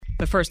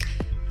But first,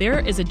 there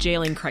is a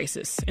jailing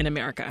crisis in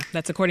America.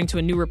 That's according to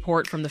a new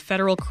report from the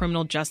Federal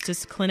Criminal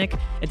Justice Clinic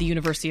at the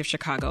University of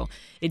Chicago.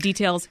 It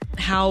details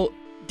how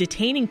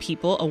detaining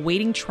people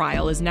awaiting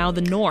trial is now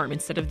the norm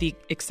instead of the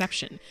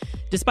exception,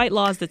 despite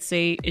laws that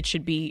say it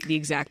should be the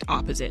exact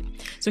opposite.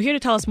 So here to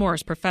tell us more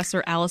is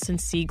Professor Allison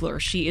Siegler.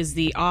 She is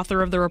the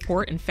author of the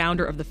report and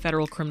founder of the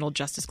Federal Criminal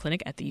Justice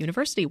Clinic at the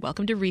university.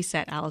 Welcome to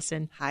Reset,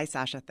 Allison. Hi,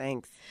 Sasha.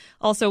 Thanks.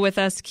 Also with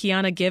us,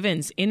 Kiana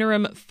Givens,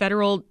 interim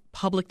federal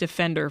public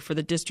defender for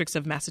the districts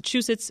of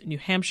Massachusetts, New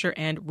Hampshire,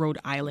 and Rhode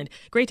Island.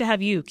 Great to have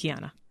you,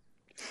 Kiana.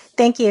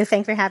 Thank you.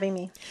 Thanks for having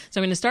me. So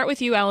I'm going to start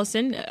with you,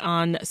 Allison,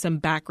 on some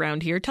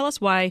background here. Tell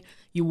us why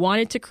you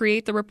wanted to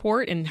create the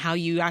report and how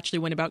you actually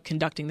went about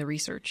conducting the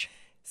research.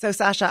 So,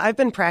 Sasha, I've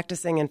been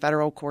practicing in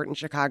federal court in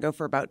Chicago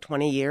for about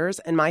 20 years,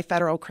 and my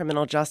federal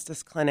criminal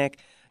justice clinic,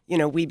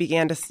 we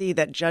began to see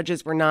that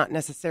judges were not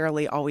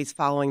necessarily always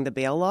following the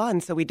bail law.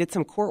 And so we did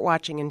some court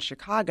watching in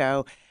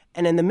Chicago.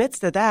 And in the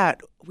midst of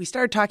that, we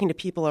started talking to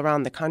people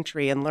around the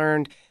country and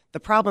learned the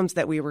problems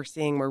that we were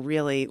seeing were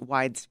really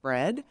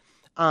widespread.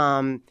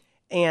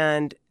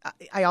 And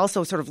I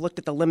also sort of looked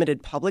at the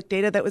limited public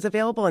data that was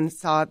available and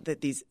saw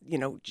that these,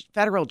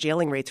 federal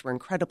jailing rates were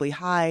incredibly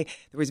high.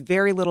 There was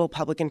very little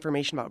public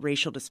information about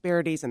racial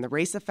disparities and the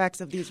race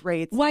effects of these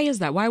rates. Why is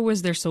that? Why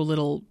was there so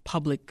little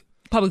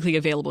publicly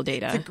available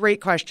data? It's a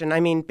great question. I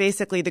mean,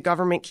 basically, the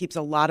government keeps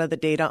a lot of the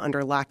data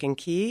under lock and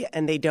key,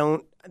 and they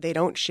don't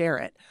share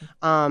it.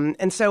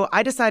 And so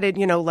I decided,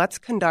 let's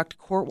conduct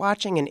court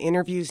watching and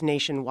interviews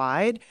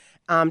nationwide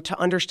to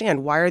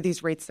understand why are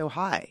these rates so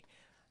high.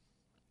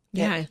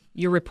 Yeah,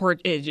 your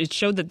report, it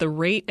showed that the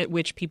rate at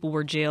which people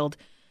were jailed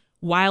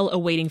while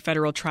awaiting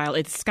federal trial,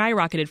 it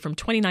skyrocketed from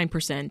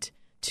 29%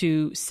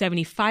 to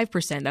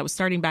 75%. That was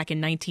starting back in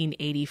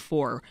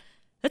 1984.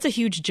 That's a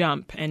huge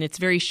jump, and it's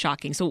very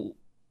shocking. So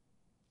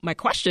my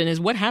question is,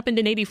 what happened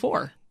in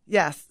 84?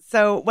 Yes.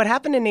 So what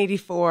happened in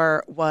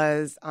 84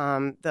 was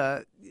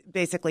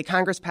basically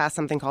Congress passed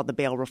something called the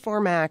Bail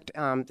Reform Act.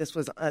 This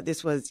was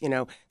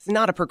it's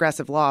not a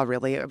progressive law,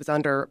 really. It was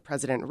under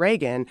President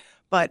Reagan,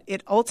 but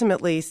it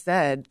ultimately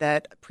said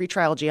that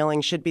pretrial jailing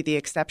should be the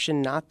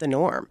exception, not the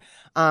norm.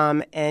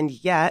 And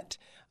yet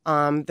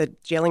the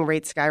jailing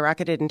rate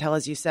skyrocketed until,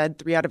 as you said,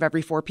 3 out of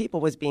every 4 people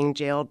was being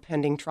jailed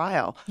pending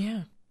trial.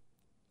 Yeah.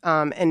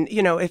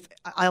 If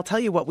I'll tell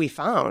you what we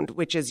found,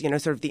 which is,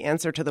 sort of the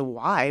answer to the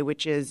why,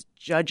 which is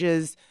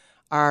judges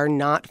are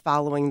not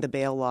following the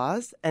bail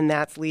laws, and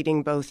that's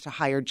leading both to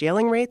higher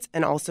jailing rates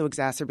and also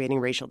exacerbating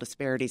racial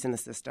disparities in the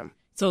system.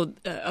 So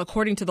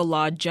according to the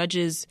law,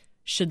 judges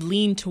should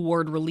lean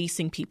toward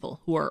releasing people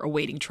who are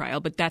awaiting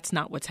trial, but that's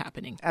not what's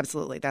happening.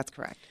 Absolutely. That's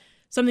correct.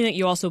 Something that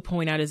you also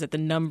point out is that the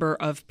number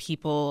of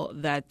people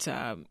that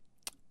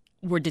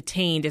were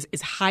detained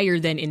is higher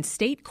than in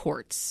state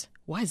courts.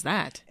 Why is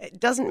that? It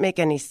doesn't make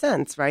any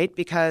sense, right?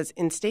 Because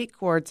in state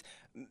courts,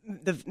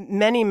 the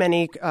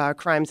many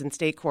crimes in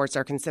state courts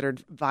are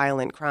considered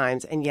violent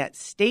crimes, and yet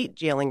state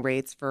jailing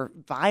rates for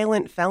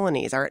violent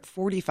felonies are at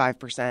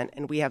 45%,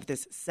 and we have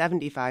this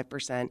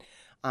 75%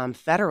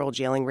 federal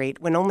jailing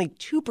rate when only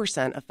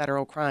 2% of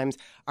federal crimes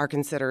are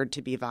considered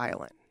to be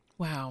violent.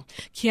 Wow.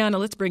 Kiana,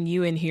 let's bring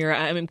you in here.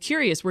 I'm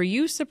curious, were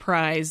you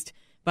surprised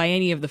by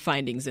any of the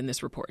findings in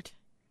this report?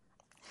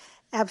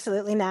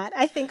 Absolutely not.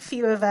 I think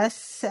few of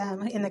us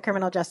in the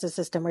criminal justice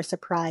system were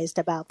surprised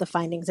about the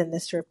findings in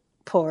this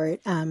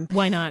report.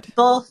 Why not?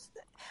 Well,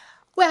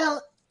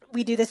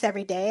 we do this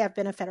every day. I've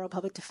been a federal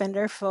public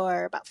defender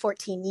for about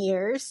 14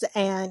 years,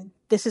 and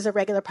this is a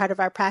regular part of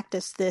our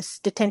practice, this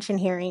detention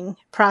hearing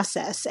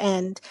process.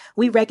 And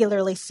we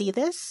regularly see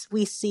this.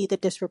 We see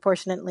that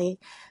disproportionately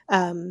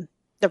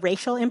the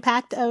racial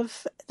impact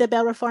of the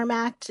Bail Reform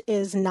Act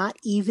is not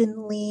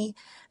evenly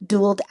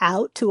doled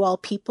out to all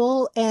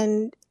people.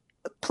 And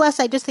plus,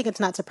 I just think it's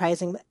not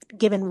surprising,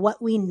 given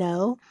what we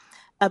know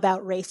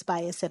about race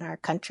bias in our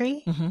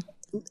country,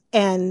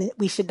 and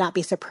we should not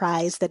be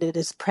surprised that it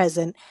is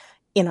present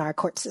in our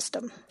court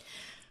system.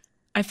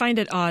 I find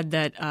it odd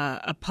that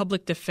a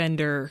public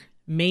defender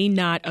may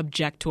not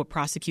object to a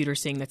prosecutor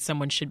saying that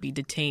someone should be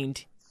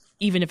detained,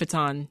 even if it's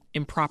on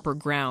improper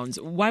grounds.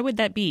 Why would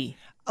that be?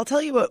 I'll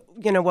tell you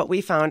what we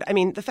found. I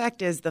mean, the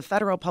fact is the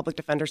federal public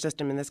defender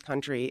system in this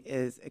country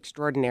is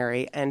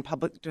extraordinary, and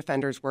public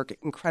defenders work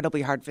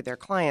incredibly hard for their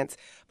clients.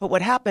 But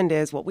what happened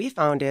is, what we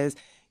found is,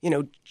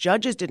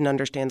 judges didn't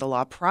understand the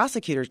law,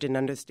 prosecutors didn't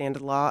understand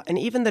the law, and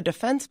even the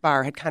defense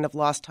bar had kind of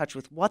lost touch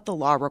with what the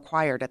law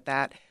required at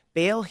that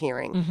bail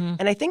hearing.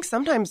 And I think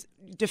sometimes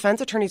defense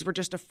attorneys were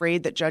just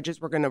afraid that judges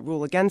were going to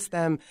rule against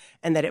them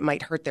and that it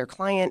might hurt their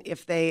client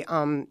if they,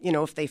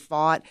 if they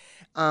fought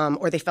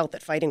or they felt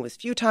that fighting was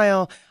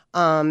futile.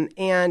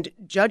 And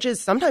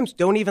judges sometimes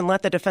don't even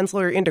let the defense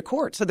lawyer into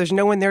court, so there's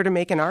no one there to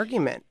make an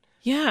argument.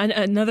 Yeah, and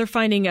another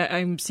finding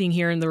I'm seeing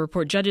here in the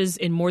report, judges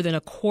in more than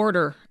a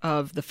quarter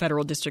of the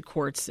federal district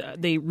courts,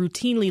 they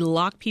routinely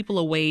lock people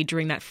away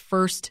during that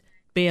first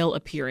bail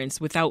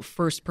appearance without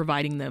first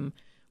providing them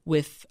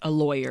with a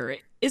lawyer.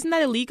 Isn't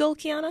that illegal,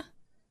 Kiana?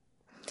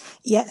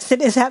 Yes,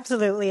 it is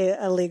absolutely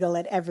illegal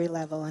at every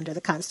level under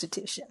the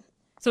Constitution.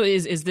 So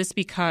is this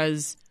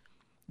because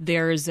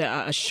there's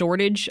a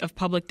shortage of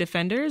public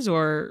defenders,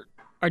 or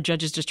are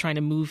judges just trying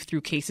to move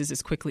through cases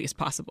as quickly as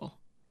possible?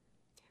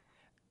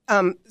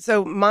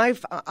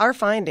 Our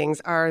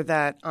findings are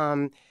that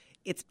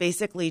it's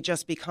basically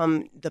just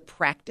become the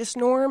practice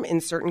norm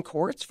in certain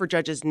courts for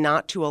judges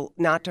not to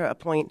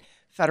appoint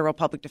federal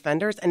public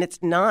defenders. And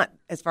it's not,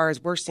 as far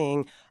as we're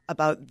seeing,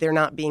 about there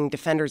not being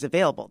defenders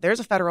available. There's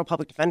a federal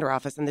public defender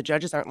office, and the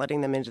judges aren't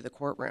letting them into the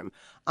courtroom.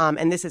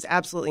 And this is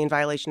absolutely in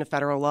violation of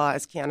federal law.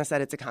 As Kiana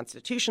said, it's a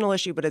constitutional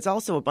issue, but it's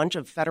also a bunch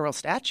of federal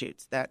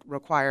statutes that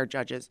require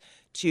judges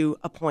to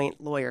appoint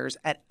lawyers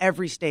at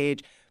every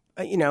stage,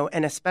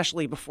 and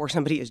especially before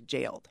somebody is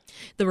jailed.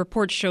 The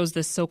report shows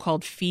this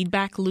so-called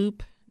feedback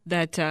loop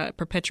that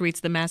perpetuates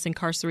the mass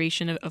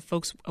incarceration of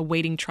folks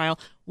awaiting trial.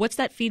 What's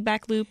that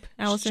feedback loop,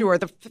 Allison? Sure.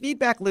 The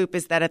feedback loop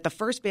is that at the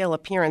first bail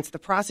appearance, the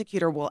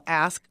prosecutor will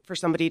ask for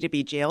somebody to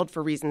be jailed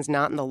for reasons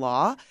not in the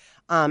law.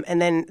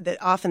 And then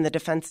often the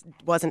defense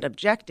wasn't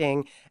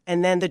objecting.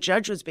 And then the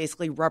judge was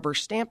basically rubber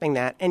stamping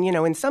that. And,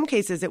 in some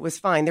cases it was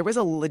fine. There was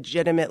a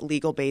legitimate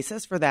legal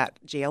basis for that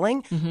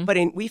jailing. Mm-hmm. But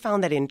we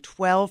found that in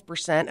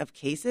 12% of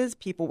cases,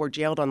 people were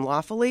jailed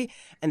unlawfully,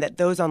 and that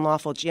those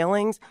unlawful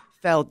jailings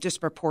fell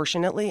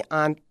disproportionately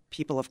on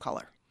people of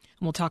color.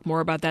 We'll talk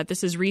more about that.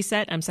 This is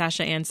Reset. I'm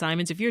Sasha Ann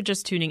Simons. If you're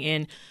just tuning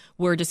in,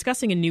 we're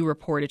discussing a new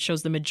report. It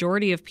shows the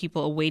majority of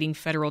people awaiting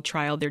federal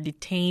trial, they're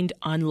detained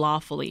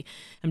unlawfully.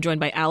 I'm joined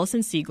by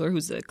Allison Siegler,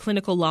 who's a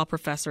clinical law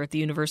professor at the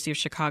University of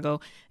Chicago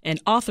and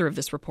author of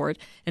this report.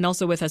 And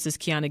also with us is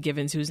Kiana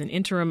Givens, who's an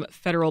interim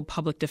federal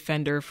public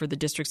defender for the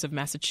districts of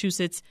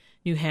Massachusetts,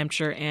 New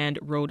Hampshire, and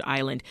Rhode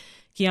Island.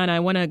 Kiana, I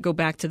want to go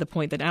back to the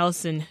point that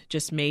Allison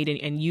just made,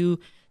 and you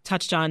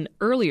touched on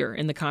earlier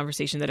in the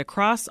conversation, that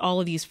across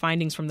all of these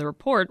findings from the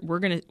report,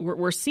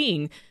 we're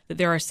seeing that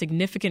there are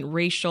significant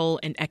racial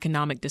and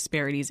economic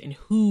disparities in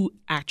who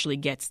actually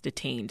gets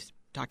detained,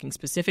 talking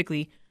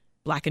specifically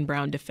Black and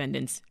brown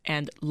defendants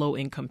and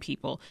low-income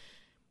people.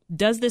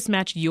 Does this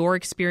match your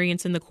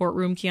experience in the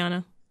courtroom,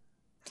 Kiana?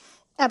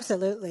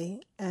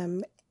 Absolutely.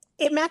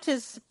 It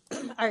matches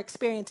our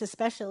experience,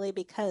 especially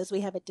because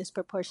we have a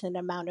disproportionate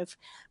amount of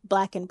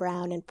Black and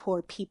brown and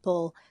poor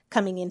people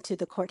coming into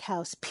the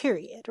courthouse,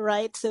 period,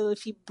 right? So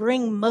if you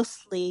bring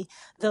mostly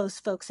those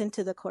folks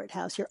into the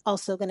courthouse, you're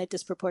also going to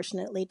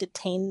disproportionately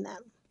detain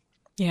them.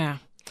 Yeah.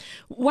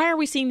 Why are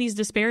we seeing these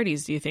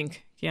disparities, do you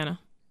think, Kiana?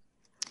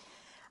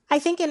 I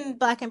think in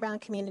Black and brown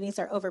communities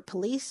are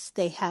over-policed.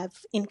 They have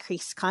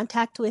increased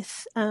contact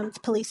with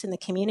police in the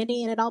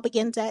community, and it all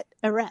begins at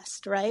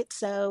arrest, right?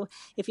 So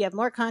if you have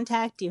more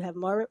contact, you have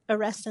more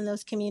arrests in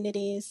those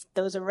communities.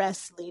 Those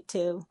arrests lead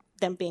to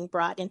them being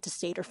brought into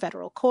state or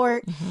federal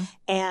court. Mm-hmm.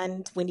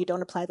 And when you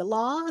don't apply the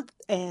law,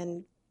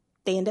 and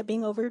they end up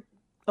being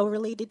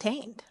overly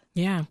detained.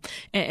 Yeah.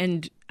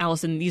 And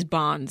Allison, these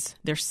bonds,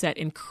 they're set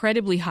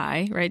incredibly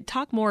high, right?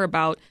 Talk more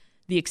about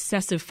the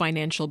excessive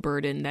financial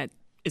burden that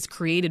is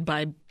created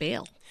by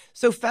bail.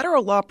 So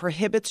federal law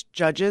prohibits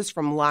judges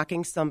from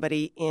locking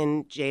somebody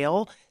in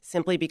jail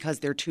simply because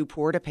they're too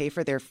poor to pay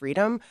for their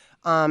freedom.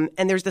 And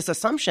there's this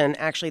assumption,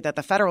 actually, that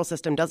the federal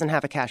system doesn't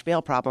have a cash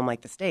bail problem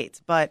like the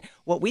states. But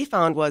what we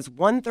found was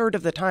 1/3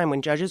 of the time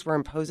when judges were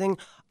imposing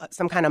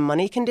some kind of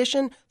money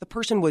condition, the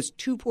person was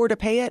too poor to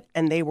pay it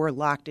and they were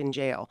locked in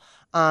jail.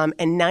 And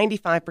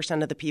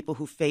 95% of the people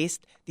who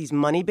faced these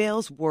money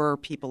bails were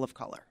people of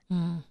color.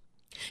 Mm.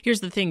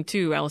 Here's the thing,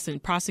 too, Allison.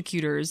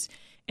 Prosecutors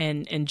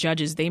and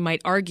judges, they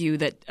might argue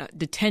that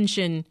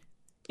detention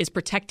is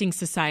protecting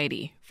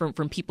society from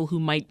people who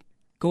might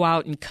go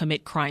out and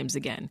commit crimes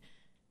again.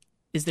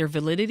 Is there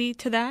validity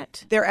to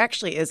that? There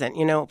actually isn't.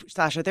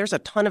 Sasha, there's a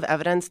ton of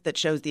evidence that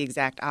shows the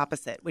exact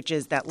opposite, which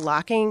is that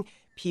locking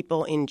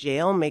people in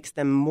jail makes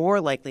them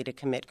more likely to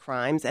commit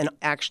crimes and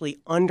actually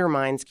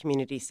undermines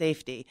community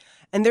safety.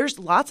 And there's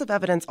lots of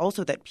evidence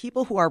also that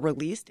people who are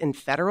released in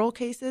federal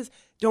cases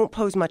don't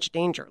pose much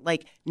danger.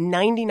 Like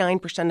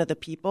 99% of the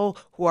people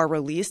who are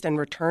released and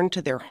returned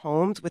to their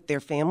homes with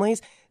their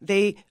families,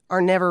 they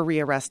are never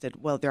rearrested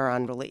while they're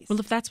on release. Well,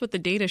 if that's what the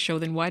data show,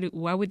 then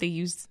why would they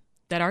use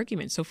that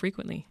argument so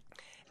frequently?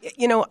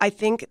 I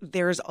think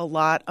there's a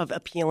lot of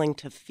appealing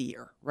to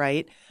fear,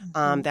 right?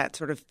 Mm-hmm. That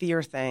sort of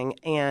fear thing.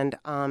 And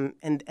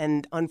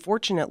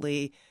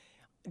unfortunately,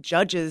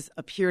 judges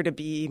appear to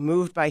be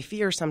moved by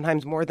fear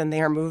sometimes more than they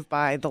are moved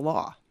by the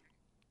law.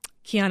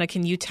 Kiana,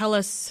 can you tell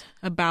us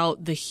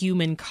about the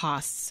human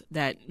costs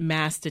that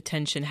mass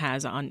detention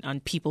has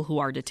on people who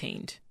are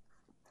detained?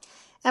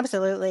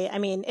 Absolutely. I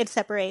mean, it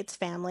separates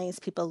families.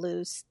 People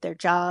lose their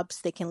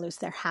jobs. They can lose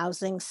their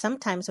housing.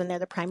 Sometimes when they're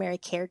the primary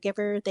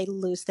caregiver, they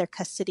lose their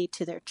custody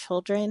to their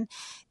children.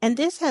 And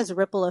this has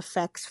ripple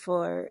effects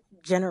for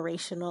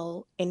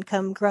generational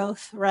income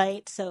growth,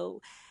 right?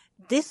 So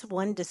this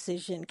one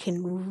decision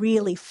can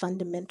really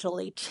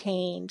fundamentally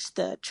change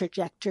the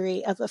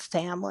trajectory of a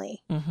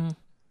family. Mm-hmm.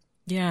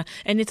 Yeah.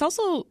 And it's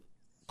also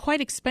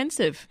quite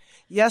expensive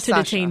to Sasha.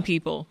 detain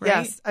people,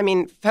 right? Yes. I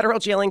mean, federal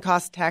jailing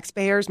costs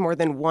taxpayers more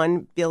than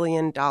 $1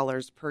 billion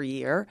per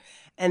year.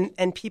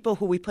 And people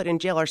who we put in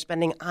jail are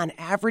spending on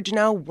average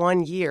now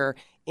 1 year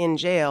in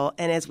jail.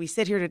 And as we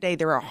sit here today,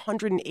 there are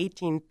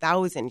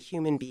 118,000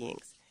 human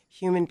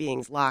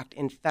beings locked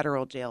in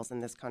federal jails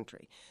in this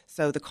country.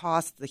 So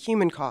the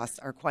human costs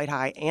are quite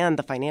high, and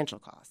the financial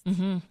costs.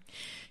 Mm-hmm.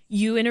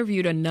 You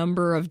interviewed a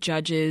number of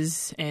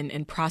judges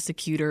and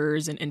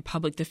prosecutors and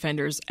public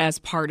defenders as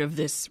part of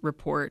this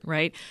report,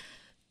 right?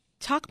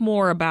 Talk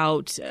more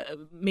about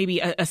maybe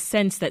a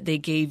sense that they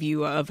gave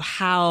you of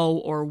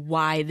how or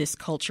why this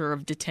culture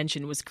of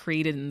detention was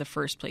created in the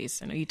first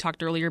place. I know you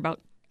talked earlier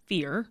about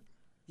fear.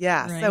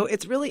 Yeah, right? So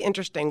it's really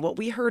interesting. What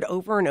we heard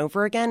over and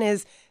over again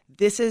is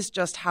this is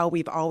just how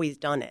we've always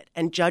done it.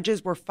 And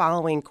judges were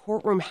following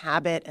courtroom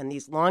habit and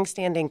these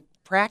longstanding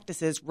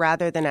practices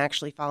rather than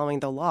actually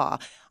following the law.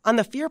 On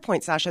the fear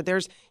point, Sasha,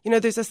 there's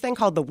this thing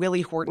called the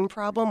Willie Horton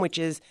problem, which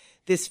is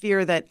this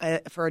fear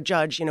that for a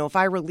judge, if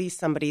I release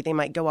somebody, they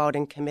might go out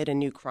and commit a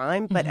new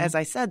crime. But as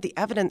I said, the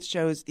evidence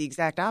shows the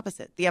exact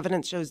opposite. The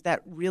evidence shows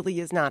that really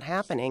is not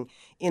happening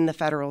in the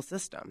federal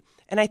system.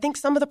 And I think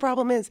some of the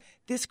problem is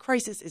this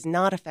crisis is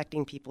not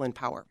affecting people in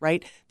power,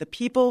 right? The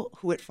people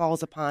who it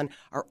falls upon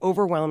are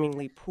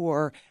overwhelmingly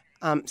poor.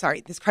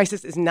 This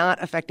crisis is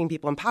not affecting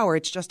people in power.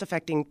 It's just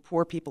affecting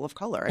poor people of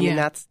color. I mean,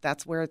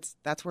 that's where it's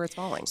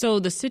falling. So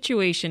the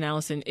situation,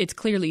 Allison, it's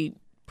clearly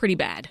pretty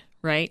bad,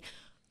 right?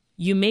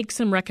 You make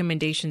some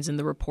recommendations in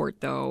the report,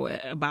 though,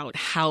 about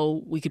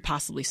how we could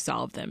possibly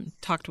solve them.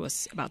 Talk to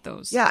us about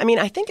those. Yeah, I mean,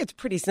 I think it's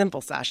pretty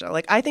simple, Sasha.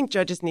 I think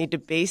judges need to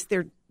base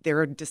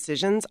their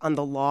decisions on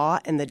the law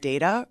and the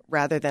data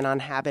rather than on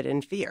habit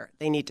and fear.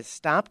 They need to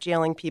stop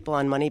jailing people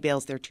on money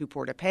bails they're too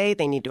poor to pay.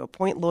 They need to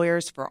appoint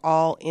lawyers for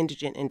all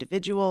indigent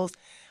individuals.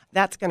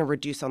 That's going to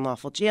reduce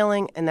unlawful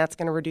jailing, and that's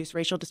going to reduce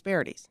racial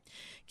disparities.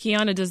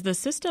 Kiana, does the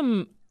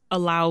system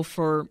allow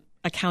for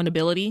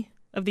accountability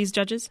of these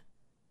judges?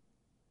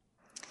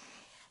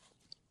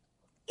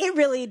 It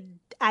really,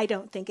 I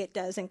don't think it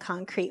does in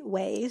concrete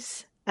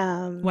ways.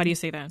 Why do you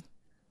say that?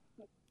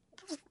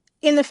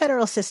 In the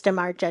federal system,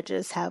 our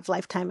judges have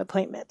lifetime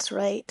appointments,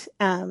 right?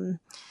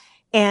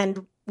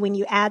 And when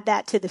you add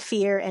that to the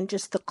fear and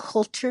just the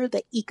culture,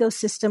 the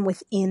ecosystem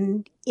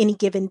within any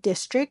given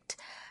district,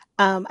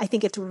 I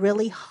think it's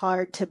really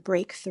hard to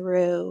break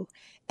through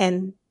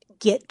and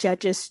get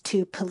judges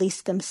to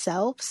police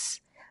themselves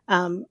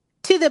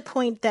to the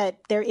point that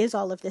there is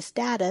all of this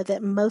data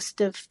that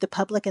most of the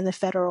public and the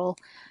federal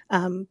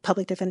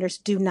public defenders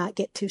do not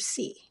get to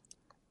see.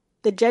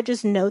 The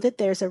judges know that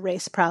there's a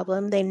race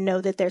problem. They know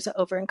that there's an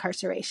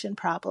over-incarceration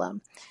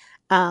problem.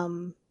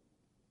 And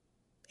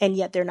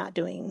yet they're not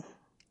doing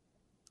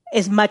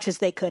as much as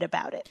they could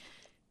about it.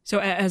 So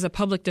as a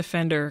public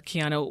defender,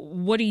 Kiana,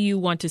 what do you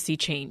want to see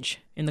change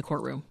in the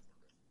courtroom?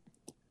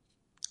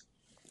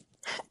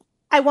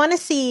 I want to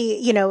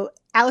see,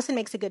 Allison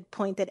makes a good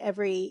point that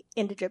every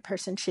indigent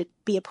person should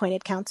be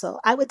appointed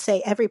counsel. I would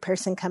say every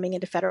person coming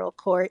into federal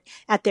court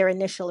at their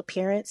initial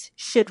appearance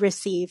should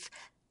receive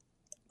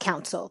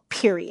counsel,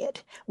 period,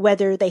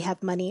 whether they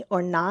have money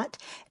or not.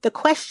 The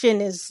question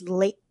is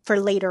for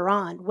later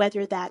on,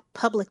 whether that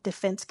public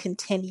defense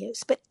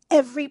continues. But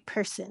every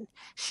person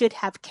should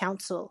have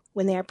counsel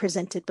when they are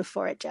presented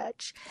before a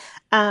judge.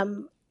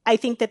 I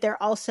think that there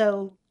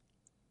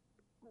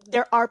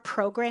are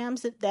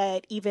programs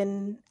that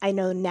even I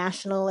know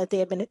national at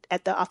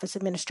the Office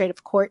of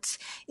Administrative Courts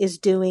is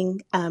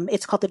doing.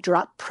 It's called the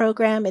DROP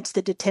program. It's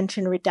the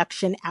Detention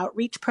Reduction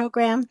Outreach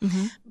Program.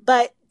 Mm-hmm.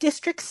 But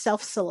districts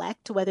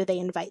self-select whether they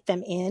invite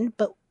them in.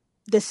 But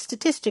the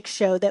statistics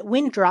show that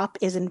when DROP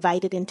is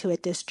invited into a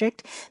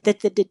district, that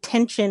the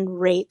detention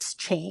rates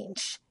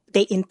change.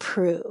 They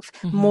improve.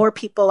 Mm-hmm. More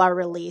people are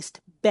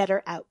released,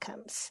 better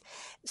outcomes.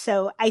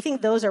 So I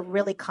think those are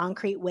really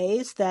concrete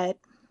ways that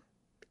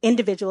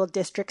individual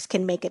districts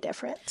can make a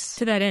difference.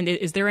 To that end,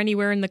 is there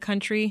anywhere in the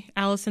country,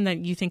 Allison, that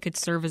you think could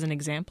serve as an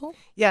example?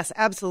 Yes,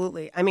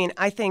 absolutely. I mean,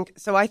 I think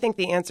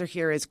the answer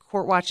here is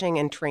court watching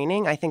and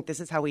training. I think this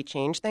is how we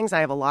change things.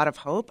 I have a lot of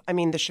hope. I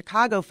mean, the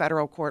Chicago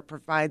federal court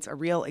provides a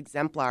real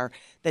exemplar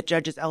that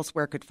judges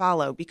elsewhere could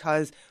follow,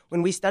 because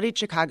when we studied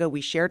Chicago, we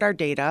shared our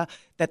data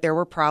that there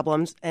were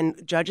problems, and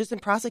judges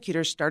and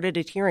prosecutors started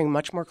adhering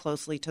much more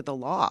closely to the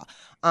law.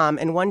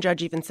 And one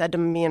judge even said to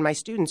me and my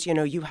students,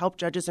 you helped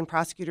judges and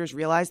prosecutors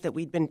realize that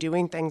we'd been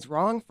doing things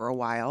wrong for a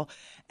while.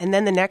 And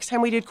then the next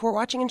time we did court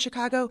watching in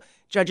Chicago,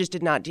 judges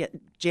did not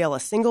jail a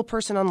single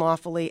person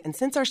unlawfully. And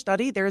since our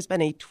study, there has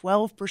been a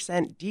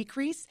 12%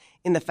 decrease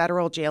in the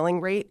federal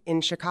jailing rate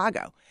in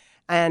Chicago.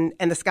 And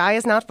the sky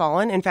has not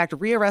fallen. In fact,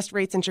 rearrest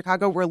rates in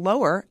Chicago were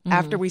lower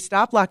after we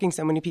stopped locking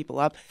so many people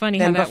up Funny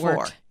than how that before.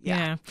 Worked.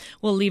 Yeah.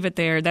 We'll leave it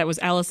there. That was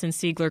Allison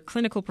Siegler,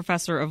 clinical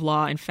professor of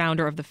law and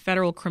founder of the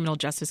Federal Criminal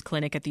Justice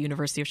Clinic at the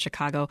University of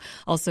Chicago.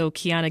 Also,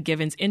 Kiana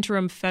Givens,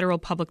 interim federal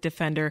public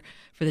defender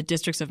for the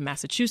districts of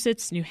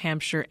Massachusetts, New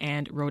Hampshire,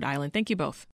 and Rhode Island. Thank you both.